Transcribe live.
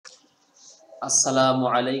Assalamu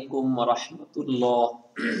alaikum wa rahmatullah.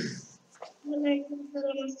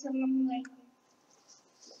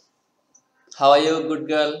 How are you, good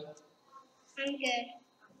girl? I'm good.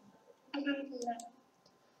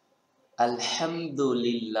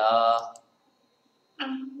 Alhamdulillah.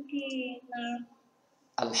 Alhamdulillah.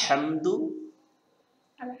 Alhamdulillah.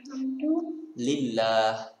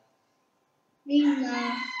 Alhamdulillah.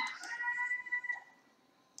 Alhamdulillah.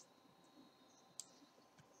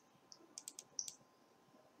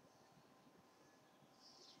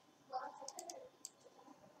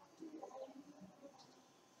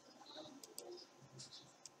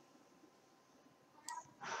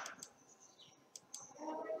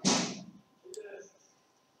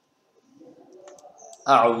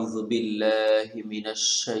 أعوذ بالله من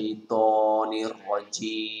الشيطان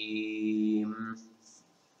الرجيم.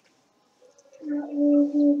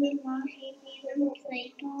 أعوذ بالله من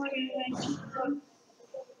الشيطان الرجيم.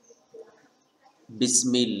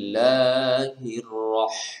 بسم الله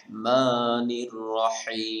الرحمن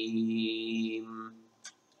الرحيم.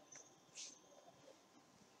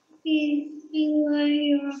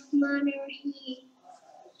 Bismillahirrahmanirrahim.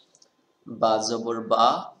 বা জবর বা,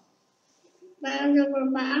 Ba zabur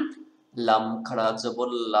ba. লাম খাড়া জবর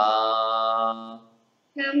লা,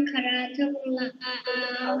 Lam khara zabur la.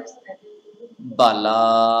 Bala.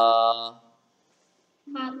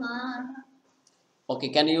 Baba. Okay,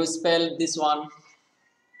 can you spell this one?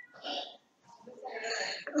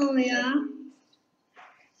 Oh yeah.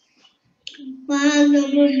 Ba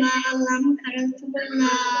zabur ba. Lam khara zabur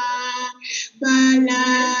la. Bala.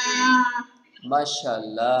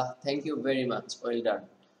 Mashallah. Thank you very much. Well done.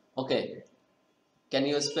 Okay. Can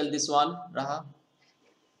you spell this one, Raha?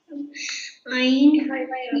 Ain.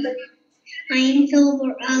 Ain zabur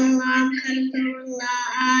lam khara zabur la.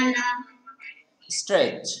 Ala.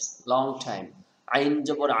 Stretch. Long time. Ain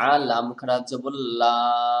jabur a, lam khara jabur la.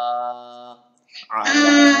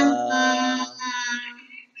 Ala.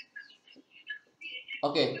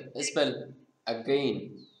 Okay. Spell again.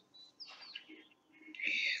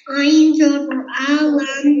 Ain zabur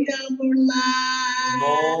lam zabur la.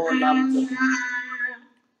 No lam jabur.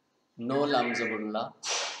 No lam jabur la.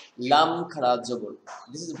 Lam khara jabur.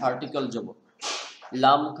 This is vertical jabur.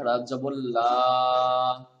 Lam khara jabur la.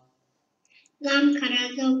 Lam khara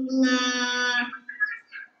zabur la.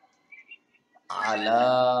 Ala.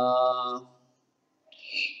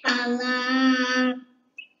 Ala.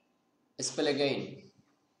 Spell again.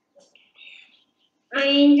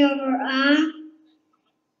 Ain zabur a.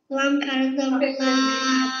 Lam khara zabur la.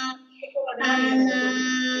 Ala.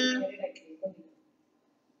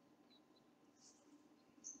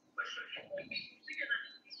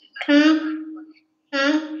 Kaf.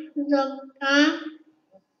 Kaf zabur ka.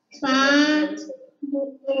 Fa.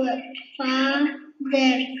 Fa.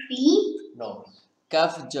 Der. Fi. No.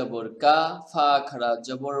 Kaf jabur ka, fa khara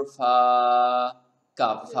jabur fa,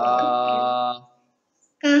 kafa.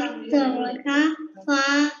 Kaf zabur ka. Fa.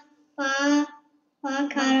 Fa. Fa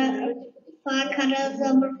khara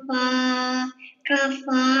zabur fa.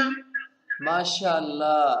 Kafa.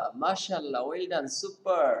 Mashallah, mashallah, well done,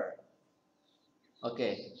 super.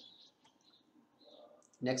 Okay,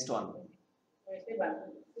 next one.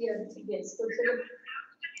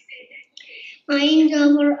 Ain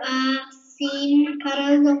zabur a. Sin khara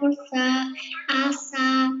zabur sa. Asa.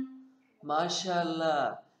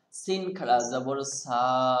 Mashallah, sin khara jabur sa.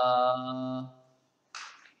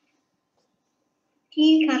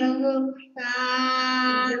 Sin khara zabur sa.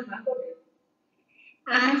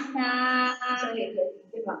 Asa.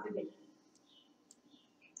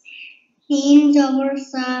 Sin zabur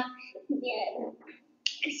sa.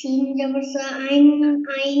 Sin zabur sa. Ain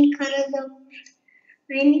khara zabur.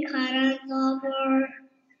 Ain khara zabur.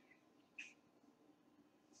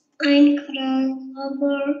 Ain khara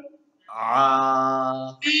zabur.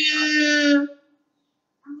 Ah.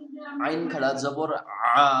 Ain khara jabur a.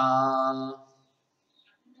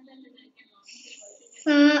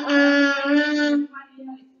 Sa.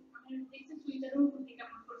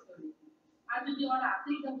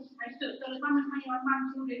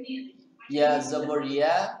 Ya jabur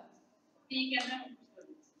ya.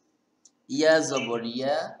 Ya jabur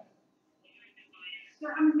ya.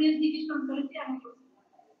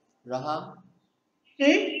 Raha,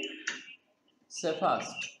 say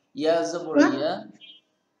fast. Ya jabur What? ya.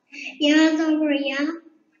 Ya zabur ya.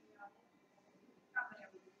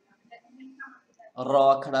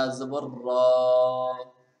 Ra khara jabur ra.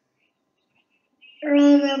 Ra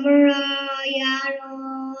zabur ra. Ya ra.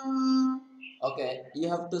 Okay, you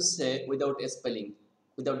have to say without spelling,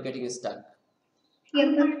 without getting stuck. Ya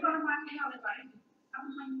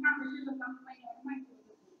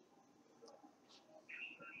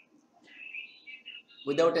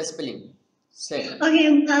Without spelling. Say.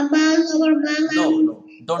 Okay, bal over No, balam. no.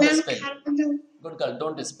 Don't Lam spell. kharadam. Good girl,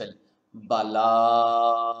 don't spell.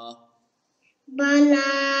 Bala. Bala.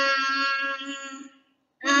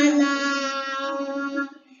 Ala.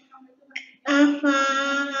 Afa.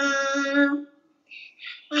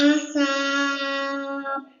 Asa.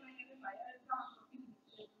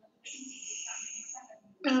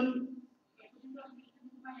 Um,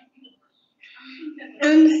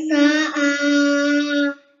 Amsa.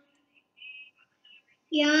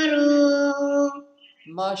 Yaro.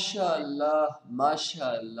 MashaAllah,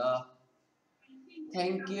 MashaAllah.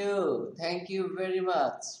 Thank you. Thank you very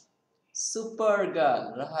much. Super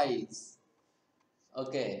girl, Rahais.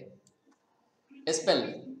 Okay. Spell.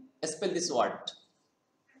 Spell this word.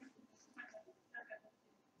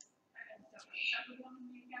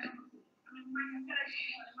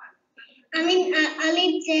 I mean,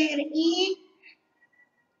 alif zer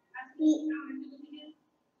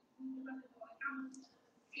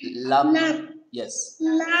Lam. lam Yes.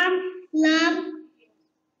 lam lam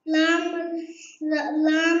lam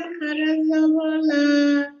lam karazabola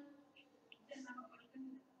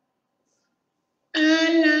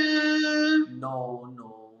ala No, no.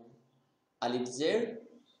 Alif Zer.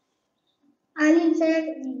 alif zer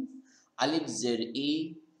Alif Zer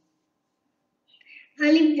E.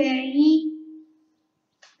 alif zer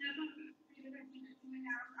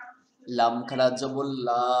Lam khara jabul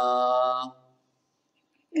la.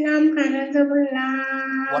 lam karazabola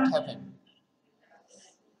What happened?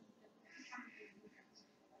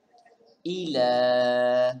 Ila.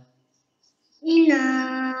 ila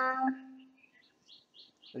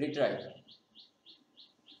Retry.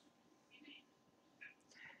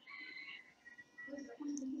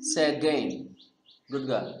 Say again. Good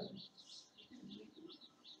girl.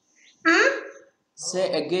 huh? Say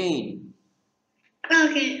again.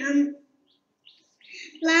 Okay,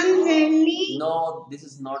 lam zerli No, this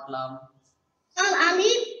is not lam. oh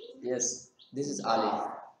alif Yes, this is alif.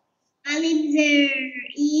 alif zer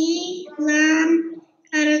lam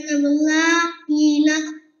karazabola ila.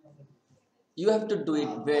 You have to do it.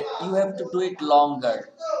 You have to do it longer,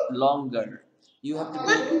 longer. You have to do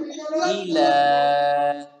What? it.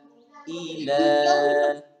 Ila, ila.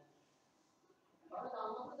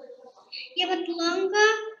 Yeah, but longer.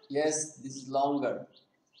 Yes, this is longer.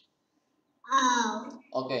 Oh.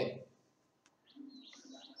 Okay,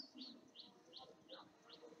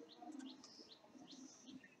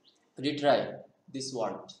 retry this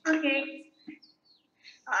word. Okay.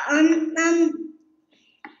 Um. Um.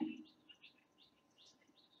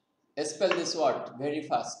 Spell this word very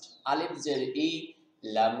fast. Alif zer e,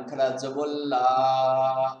 lam khara jabul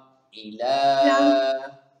la, ila.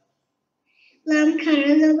 Lam. Lam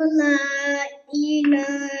karazabala ila.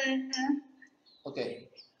 Okay,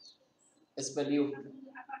 spell you.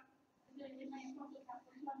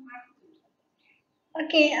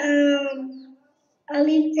 Okay.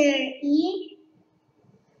 Alif there e.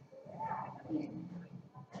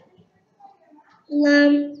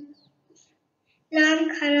 Lam. Lam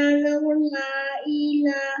karazabala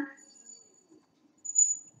ila.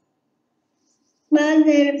 Ba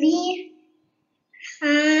there be.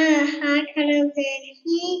 Ha. Ha karazir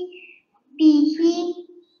he. Be he.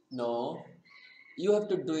 No, you have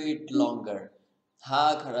to do it longer. Ha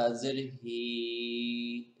khara zer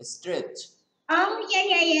he. Stretch. Oh yeah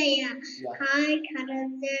yeah yeah yeah. Yeah. Ha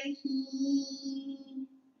karazir he.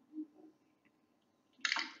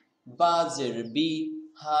 Ba zer bi,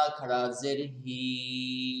 ha khara zer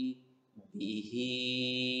he.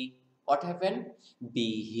 Bihi. What happened?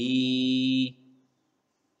 Bihi.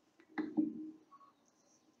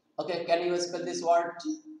 Okay, can you spell this word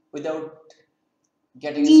without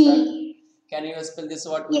getting stuck? D. Can you spell this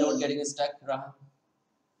word Yes. without getting stuck, Raha?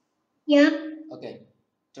 Yep. Okay,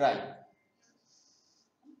 try.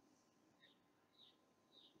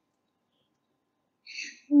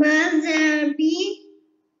 Bazarbi.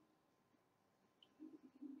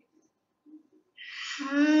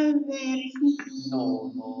 Hazarhi.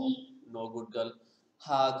 No, no, no, good girl.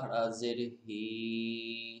 Ha khara zer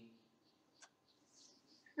he.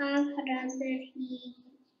 Hazarhi.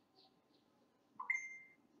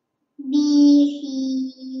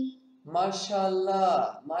 Bihi.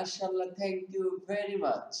 Mashallah, mashallah. Thank you very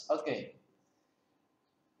much. Okay,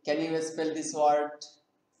 can you spell this word?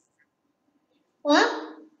 What?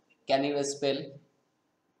 Can you spell?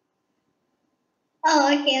 Oh,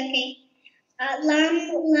 okay, okay. Lam,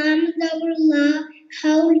 lam, double la,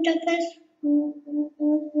 haul tafas,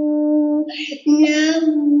 now.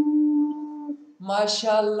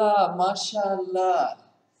 Mashallah, mashallah.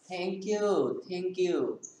 Thank you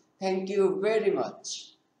very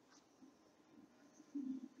much.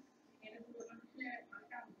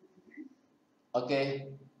 Okay,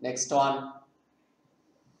 next one.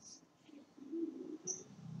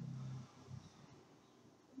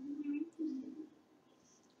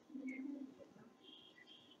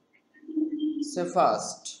 Say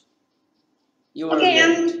fast. You are Okay,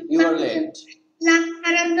 late. You are late. La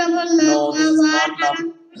karan double la No, this is wa not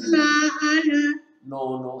lam. la ana. No,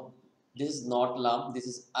 no. This is not lam. This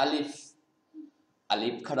is alif.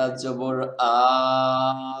 Alif khara jabor a.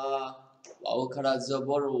 Waw khara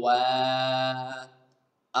jabor wa.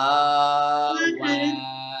 A Wa wa. karan.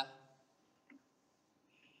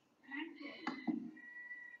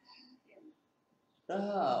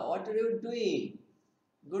 Raha, what are you doing?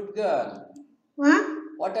 Good girl. Wa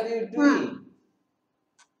What are you wa. doing?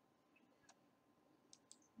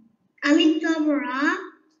 Alif double a.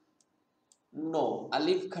 No,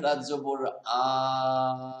 alif khara jabor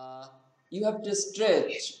a. You have to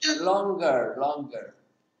stretch longer, longer.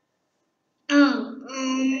 Oh,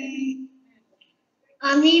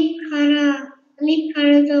 alif khara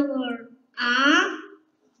double a.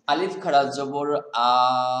 Alif khara jabor a.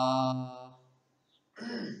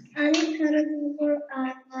 Alif khara double a.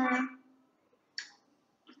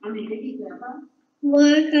 Wa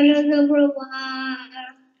khara double wa.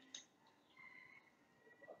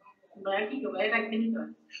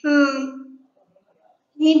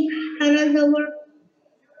 Alif khara double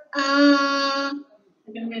a.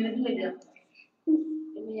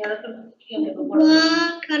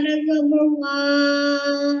 Wa khara double wa.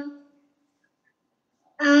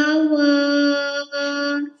 Awa.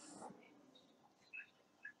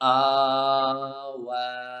 Awa.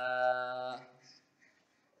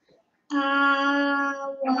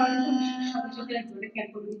 Awa.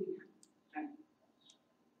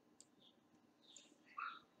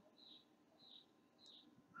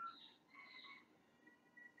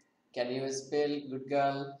 Can you spell good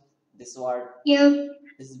girl? This word. Yep.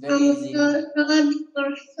 This is very easy. Also No,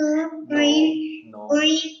 going, no.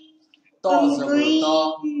 going, To zabur to.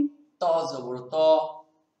 going, To zabur to.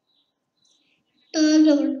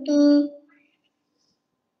 to,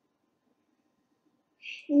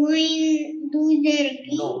 going, do there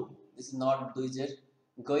No, again. this is not duijer.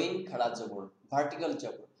 Going khara jabur. Vertical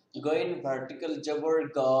jabur. Going vertical jabur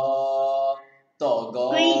go. To go.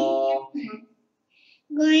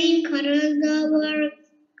 Going, Karazawar,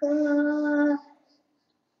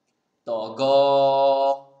 To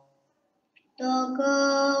go.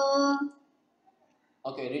 Togo,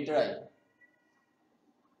 Okay, retry.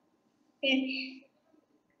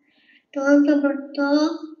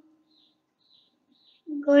 to,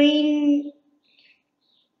 going,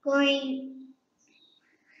 going,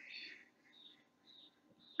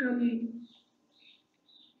 um,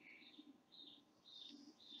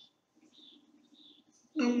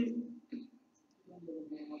 um,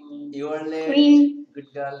 You are late. going,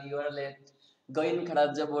 Good girl, you are late. Going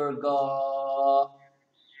khara jabur go.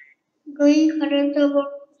 going, Karazawar,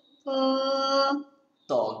 go,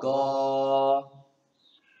 To go.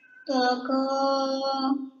 Togo,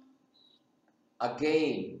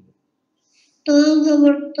 Again.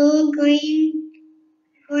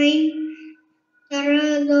 going,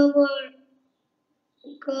 Karazawar,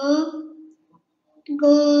 go,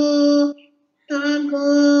 go, Togo.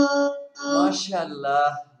 Mashallah,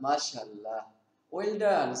 mashallah. Well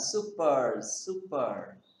done. Super,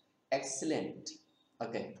 super. Excellent.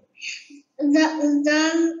 Okay.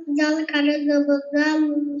 Zal Karazawar, Zal,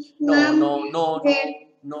 No, Lam, no, no, no. Zel,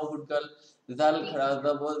 No, good girl. Zal khara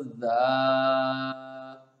jabur za.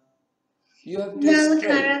 You have to Zal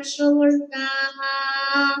stretch. Karazawar,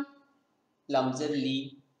 Za, Lamzir li.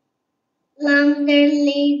 Lam, Zel,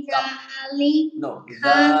 Li, Kap. Zali, No.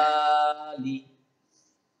 Ka, Zali.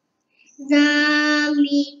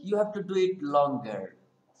 Zali. You have to do it longer.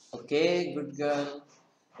 Okay, good girl.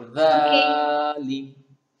 Okay. Zali.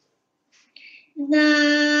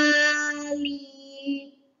 Zali.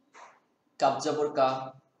 Kap jabur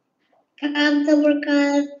ka. Karazawar, Ka,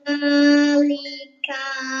 Zali, Ka.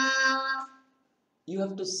 You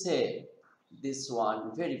have to say this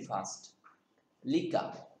one very fast.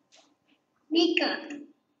 Lika. Lika,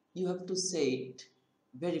 You have to say it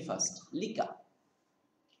very fast. Lika.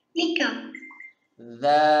 Lika.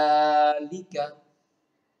 Dhalika.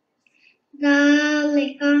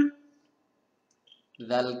 Zalika,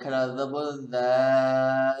 Dhal khara zabur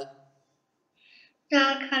dha.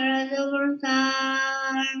 Zal Karazawar, Za,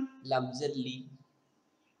 Lam zir li.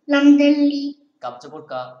 Lam, Zel, Li, Kap jabur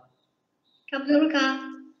ka. Karazawar, Ka.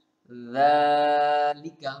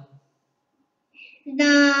 Dhalika.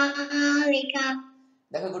 Zalika.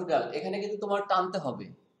 দেখো good girl, এখানে কিন্তু তোমার টানতে হবে।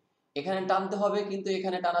 এখানে টানতে হবে কিন্তু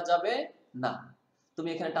এখানে টানা যাবে না। তুমি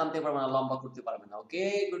এখানে টানতে পারবে না, লম্বা করতে পারবে না। Okay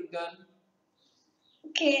good girl.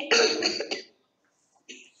 Okay.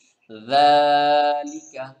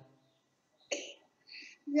 Dhalika.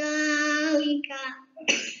 Zalika.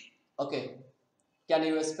 Okay. Can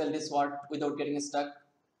you spell this word without getting stuck?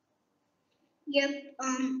 Yep.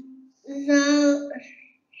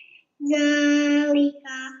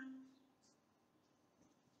 Zalika.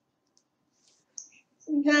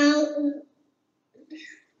 Zal.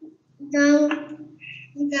 Zal.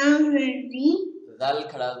 Zalri. Dal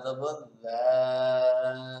khada zabur dha.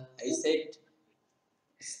 I said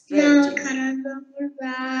Zal stretching. karazabur.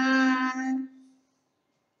 Zal.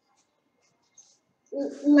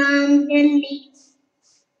 Lam Delhi.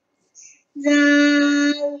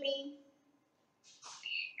 Zali.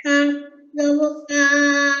 Ka. Zabuka.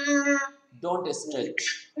 Don't stretch.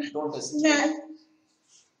 Don't stretch. Zal.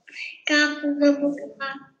 Ka. Zabuka.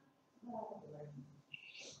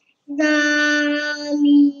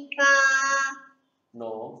 Zalika.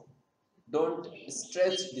 No. Don't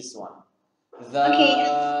stretch this one. Okay.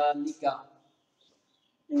 Dhalika.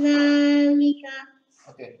 Zalika.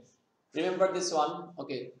 Okay. Remember this one?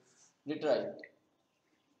 Okay. Retry.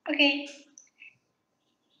 Okay.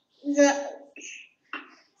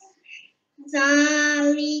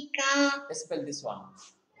 Zalika. Spell this one.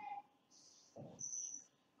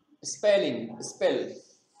 Spelling. Spell.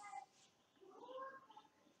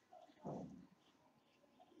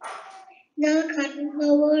 The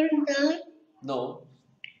word the No.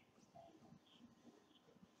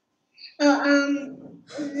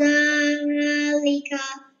 Zalika.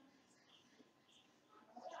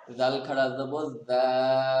 Dal khada zabur dha.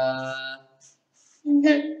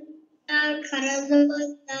 The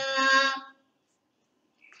Karazabata.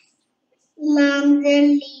 Lam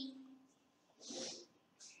Delhi.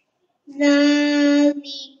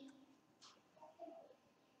 Zali.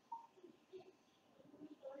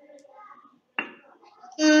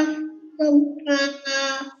 Ka.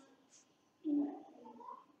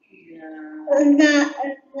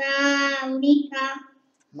 Zalika.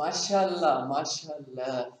 Mashallah.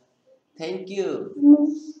 Mashallah. Thank you.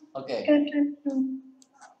 Okay.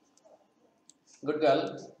 Good girl.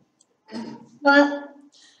 But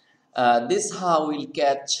This ha will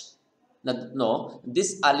catch. No.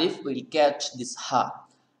 This alif will catch this ha.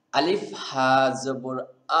 Alif ha zabur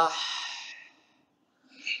ah.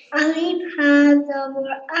 Alif has a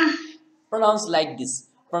word Pronounce like this.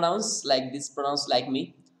 Pronounce like this. Pronounce like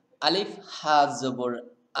me. Alif ha zabur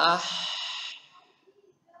ah.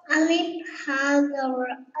 Alif has a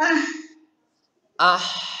word Ah. ah.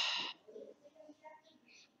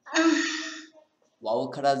 Waw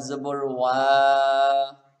khada zabur wa.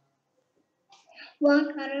 Wa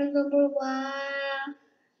Karazabur wa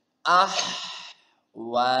Ah.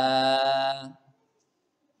 Wa.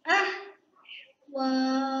 ah. Wa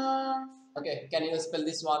Okay. Can you spell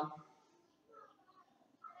this one?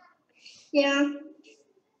 yeah.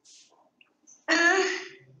 Ah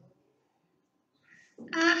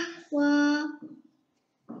ah wa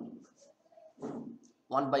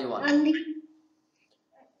One by one. Alif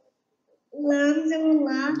lam zabur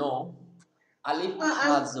la No. Alif uh,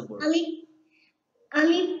 ha al- zabur. alif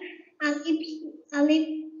alif alif alif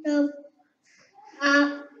the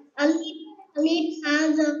alif alif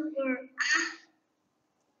has a word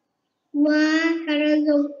wa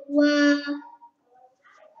Karazabur wa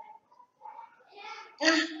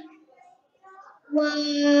ah wa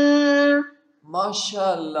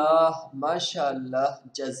Mashallah, mashallah,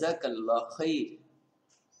 jazakallah khair.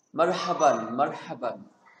 Marhaban, marhaban.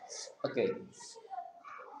 Okay.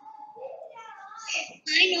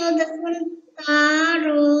 I know this one.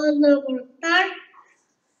 Karazabur tar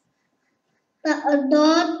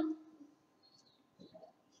dot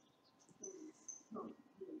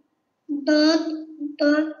dot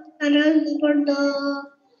dot Karazabur dot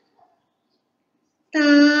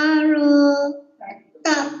taro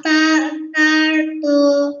tar to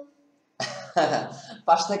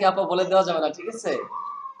পাশ থেকে আপা বলে দেওয়া যাবে না, ঠিক আছে?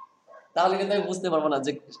 তাহলে কিন্তু আমি বুঝতে পারবো না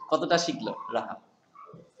যে কতটা শিখলো রাহা।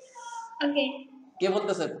 okay কে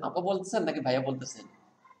বলতেছেন? আপা বলতেছেন নাকি ভাইয়া বলতেছেন?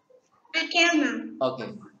 akema okay,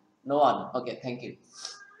 no one. Okay, thank you.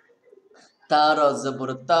 তার জবর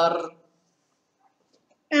তার।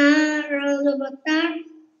 Karazabur tar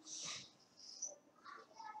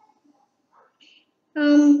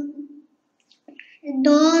um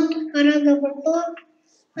dot Karazabur to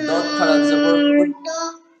দত খাড়া জবর গুড। to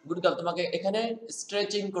গুড গার্ল, তোমাকে এখানে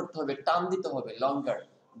স্ট্রেচিং করতে হবে, টান দিতে হবে লঙ্গার।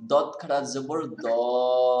 দত খাড়া জবর দ।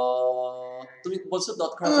 তুমি বলছো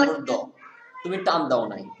দত খাড়া জবর দ, তুমি টান দাও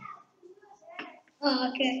নাই।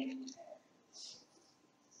 okay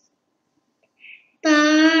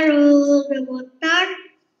Karazabur tar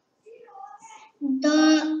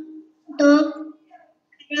dot dot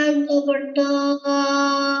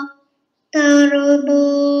ترضى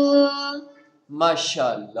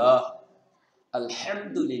মাশাআল্লাহ,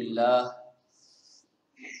 আলহামদুলিল্লাহ.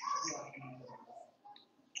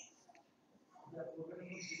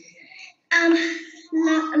 Um,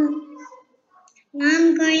 lam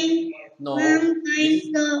going. No, Lam this going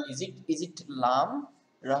the. is it lam,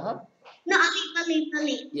 Raha? No,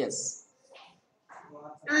 alif. Yes.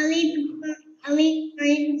 Alif, alif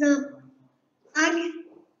going the. Ag,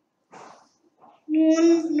 noon,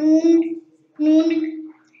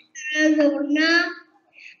 na,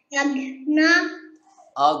 agna,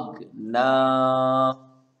 Agna.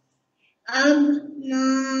 agna.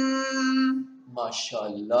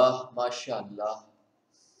 মাশাআল্লাহ, মাশাআল্লাহ.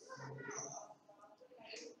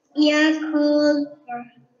 Yakol,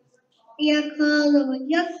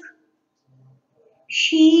 yak.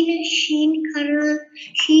 Sheen, khara,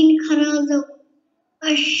 the.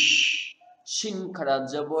 Ash, শিন খাড়া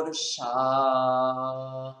জবর শা.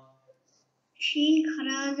 sheen,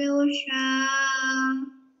 khara, the. Sha,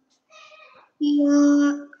 ya,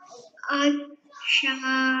 aksha.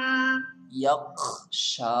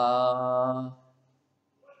 ইয়াকশা.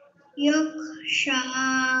 Yaksha,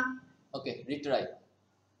 Okay, retry.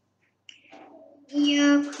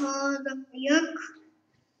 yak,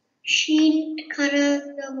 sheen, khara,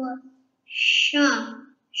 the. Sha,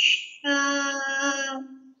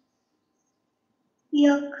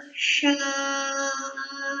 yaksha.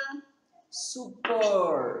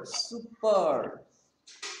 Super, super.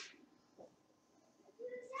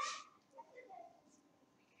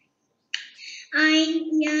 Ein,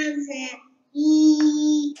 yaze,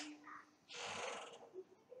 e.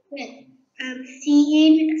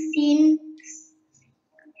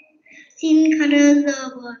 Sin, khara, the.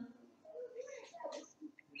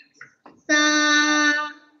 Sa,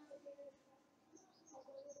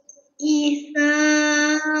 isa,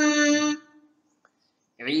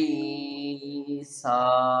 Isa.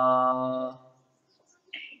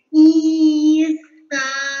 isa.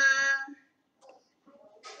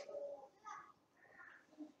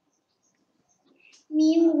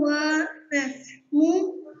 Mim, wa, fes, mu.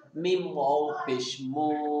 Meme wow পেশ মু.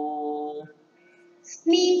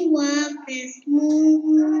 Mim, wa, fes, mu.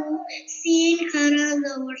 Sin, khara,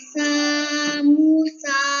 the. Sa,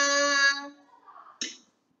 musa.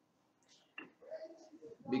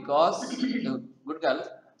 Because good girl,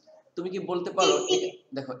 তুমি কি বলতে পারো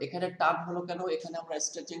দেখো এখানে টান হলো কেন, এখানে আমরা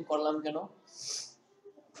স্ট্রেচিং করলাম কেন?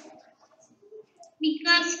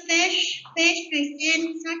 Because fish and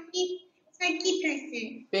sakit আছে.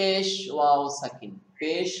 পেশ ওয়াও সাকিন,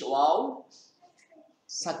 পেশ ওয়াও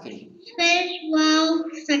সাকিন. Fish, wow,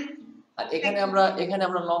 sakit. আর এখানে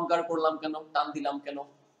আমরা লঙ্কার করলাম কেন, টান দিলাম কেন?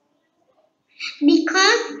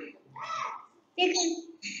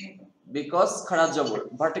 বিকজ খাড়া জবর,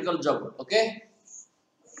 ভার্টিক্যাল জবর. ওকে,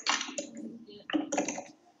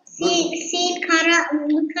 Sin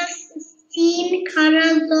khara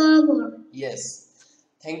zabur. yes,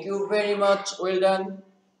 thank you very much, well done.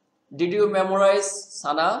 Did you memorize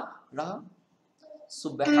Sana, Raha?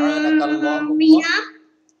 Subhanakallahumma. Yeah.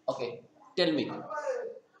 Okay, tell me.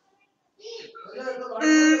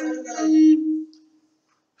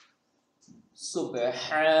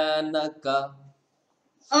 Subhanaka.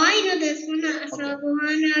 Oh, I know this one.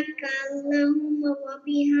 Subhanaka Allahumma wa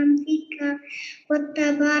bihamdika wa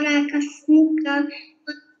tabaraka ismuka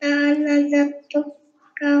wa ta'ala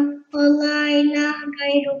jadduka wa la ilaha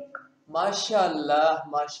gairuk. মাশাআল্লাহ,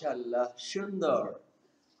 মাশাআল্লাহ, সুন্দর,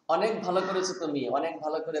 অনেক ভালো করেছো তুমি, অনেক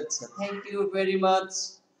ভালো করেছো. Thank you very much.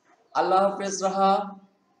 আল্লাহ হাফেজ রাহা.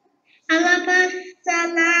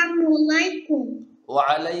 Assalamu alaikum. ওয়া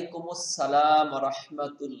আলাইকুমুস সালাম ওয়া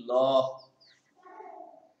রাহমাতুল্লাহ.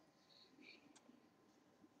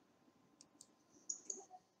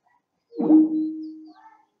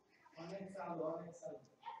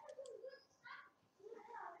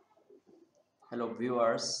 হ্যালো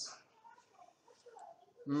ভিউয়ার্স,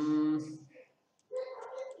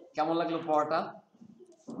 কেমন লাগলো পড়াটা?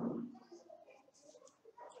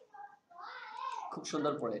 খুব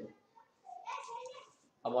সুন্দর পড়ে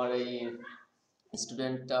আমার এই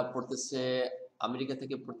স্টুডেন্টটা পড়তেছে, আমেরিকা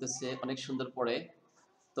থেকে পড়তেছে, অনেক সুন্দর পড়ে.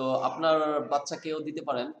 তো আপনার বাচ্চাকেও দিতে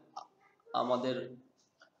পারেন, আমাদের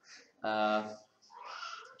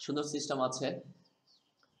সুন্দর সিস্টেম আছে,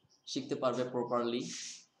 শিখতে পারবে প্রপারলি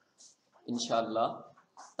ইনশাআল্লাহ.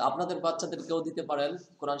 তা আপনাদের বাচ্চাদেরকেও দিতে পারেন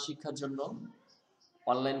কোরআন শিক্ষার জন্য,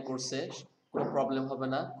 অনলাইন কোর্সে কোনো প্রবলেম হবে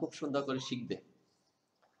না, খুব সুন্দর করে শিখবে.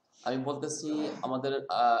 আমি বলতেছি আমাদের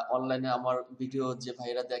অনলাইনে আমার ভিডিও যে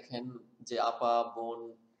ভাইরা দেখেন, যে আপা বোন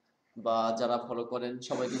বা যারা ফলো করেন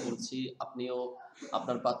সবাইকে বলছি, আপনিও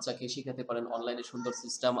আপনার বাচ্চাকে শিখাতে পারেন। অনলাইনে সুন্দর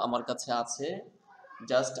সিস্টেম আমার কাছে আছে।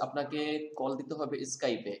 জাস্ট আপনাকে কল দিতে হবে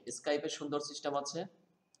স্কাইপে। স্কাইপে সুন্দর সিস্টেম আছে,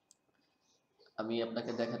 আমি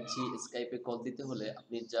আপনাকে দেখাচ্ছি। স্কাইপে কল দিতে হলে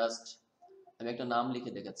আপনি জাস্ট, আমি একটা নাম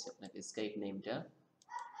লিখে দেখাচ্ছি আপনাকে। স্কাইপ নেমটা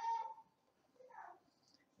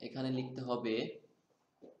এখানে লিখতে হবে,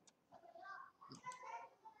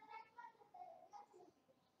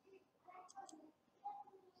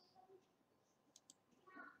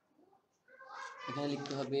 এখানে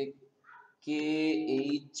লিখতে হবে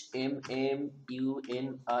KHMMUNIR,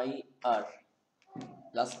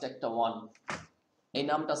 লাস্ট একটা ওয়ান, এই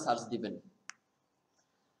নামটা সার্চ দিবেন।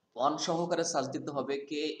 ওয়ান সহকারে সার্চ দিতে হবে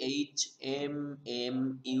KHMMUNIR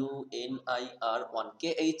ওয়ান,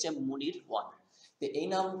 KHM মুনির ওয়ান। তো এই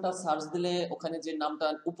নামটা সার্চ দিলে ওখানে যে নামটা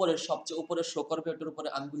উপরের সবচেয়ে উপরে শো করবে, ওটার উপরে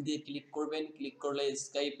আঙ্গুল দিয়ে ক্লিক করবেন। ক্লিক করলে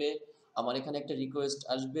স্কাইপে আমার এখানে একটা রিকোয়েস্ট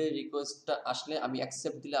আসবে। রিকোয়েস্টটা আসলে আমি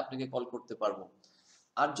অ্যাকসেপ্ট দিলে আপনাকে কল করতে পারবো।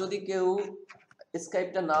 আর যদি কেউ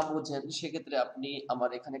স্কাইপটা না বোঝেন, সেক্ষেত্রে আপনি আমার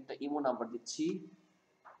এখানে একটা ইমো নাম্বার দিচ্ছি,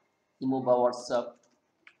 ইমো বা হোয়াটসঅ্যাপ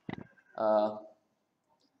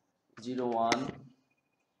 01,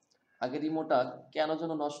 আগের ইমোটা কেন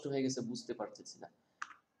যেন নষ্ট হয়ে গেছে বুঝতে পারতেছি না,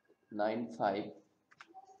 95।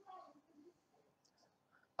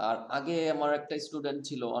 আর আগে আমার একটা স্টুডেন্ট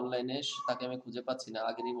ছিল অনলাইনে, তাকে আমি খুঁজে পাচ্ছি না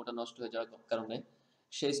আগের ইমোটা নষ্ট হয়ে যাওয়ার কারণে।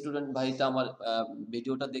 সেই স্টুডেন্ট ভাইটা আমার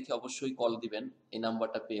ভিডিওটা দেখে অবশ্যই কল দিবেন, এই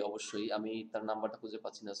নাম্বারটা পেয়ে অবশ্যই। আমি তার নাম্বারটা খুঁজে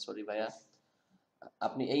পাচ্ছি না, সরি ভাইয়া।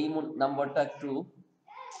 আপনি এই নাম্বারটা একটু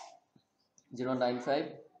 095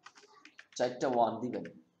 চারটা ওয়ান দিবেন,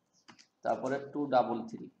 তারপরে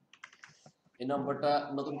 233, এই নম্বরটা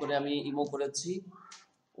নতুন করে আমি ইমো করেছি।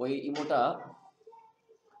 ওই ইমোটা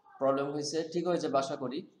প্রবলেম হয়েছে, ঠিক হয়েছে আশা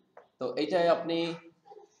করি। তো এইটাই আপনি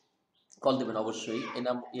কল দিবেন অবশ্যই।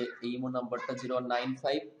 এই ইমো নাম্বারটা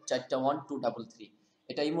 095 চারটা ওয়ান 233,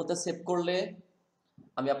 এটা ইমোতে সেভ করলে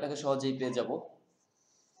আমি আপনাকে সহজেই পেয়ে যাব।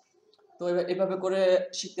 তো এভাবে করে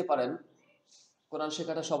শিখতে পারেন। কোরআন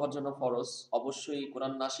শেখাটা সবার জন্য ফরজ। অবশ্যই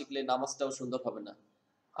কোরআন না শিখলে নামাজটাও সুন্দর হবে না।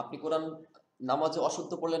 আপনি কোরআন, নামাজে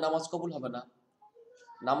অশুদ্ধ পড়লে নামাজ কবুল হবে না।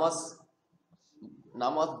 নামাজ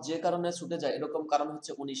নামাজ যে কারণে ছুটে যায়, এরকম কারণ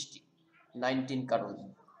হচ্ছে 19টি, 19 কারণ।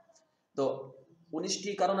 তো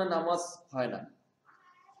 19টি কারণে নামাজ হয় না।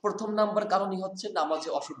 প্রথম নাম্বার কারণই হচ্ছে নামাজে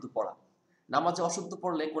অশুদ্ধ পড়া। নামাজে অশুদ্ধ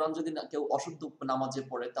পড়লে, কোরআন যদি কেউ অশুদ্ধ নামাজে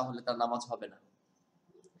পড়ে, তাহলে তার নামাজ হবে না।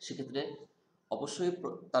 সেক্ষেত্রে অবশ্যই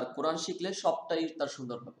তার কোরআন শিখলে সবটাই তার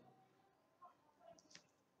সুন্দর হবে।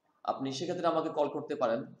 আপনি সেক্ষেত্রে আমাকে কল করতে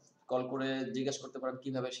পারেন, কল করে জিজ্ঞেস করতে পারেন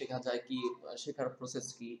কিভাবে শেখা যায়, কি শেখার প্রসেস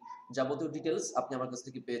কি, যাবতীয় ডিটেলস আপনি আমার কাছ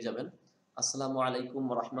থেকে পেয়ে যাবেন। আসসালামু আলাইকুম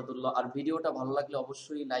রহমতুল্লাহ। আর ভিডিওটা ভালো লাগলে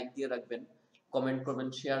অবশ্যই লাইক দিয়ে রাখবেন, কমেন্ট করবেন,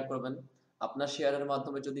 শেয়ার করবেন। আপনার শেয়ারের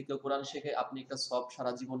মাধ্যমে যদি কেউ কোরআন শেখে, আপনি একটা সব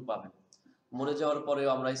সারা জীবন পাবেন। মরে যাওয়ার পরেও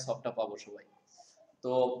আমরা এই সবটা পাবো সবাই।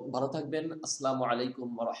 তো ভালো থাকবেন। আসসালামু আলাইকুম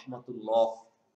রহমতুল্লাহ।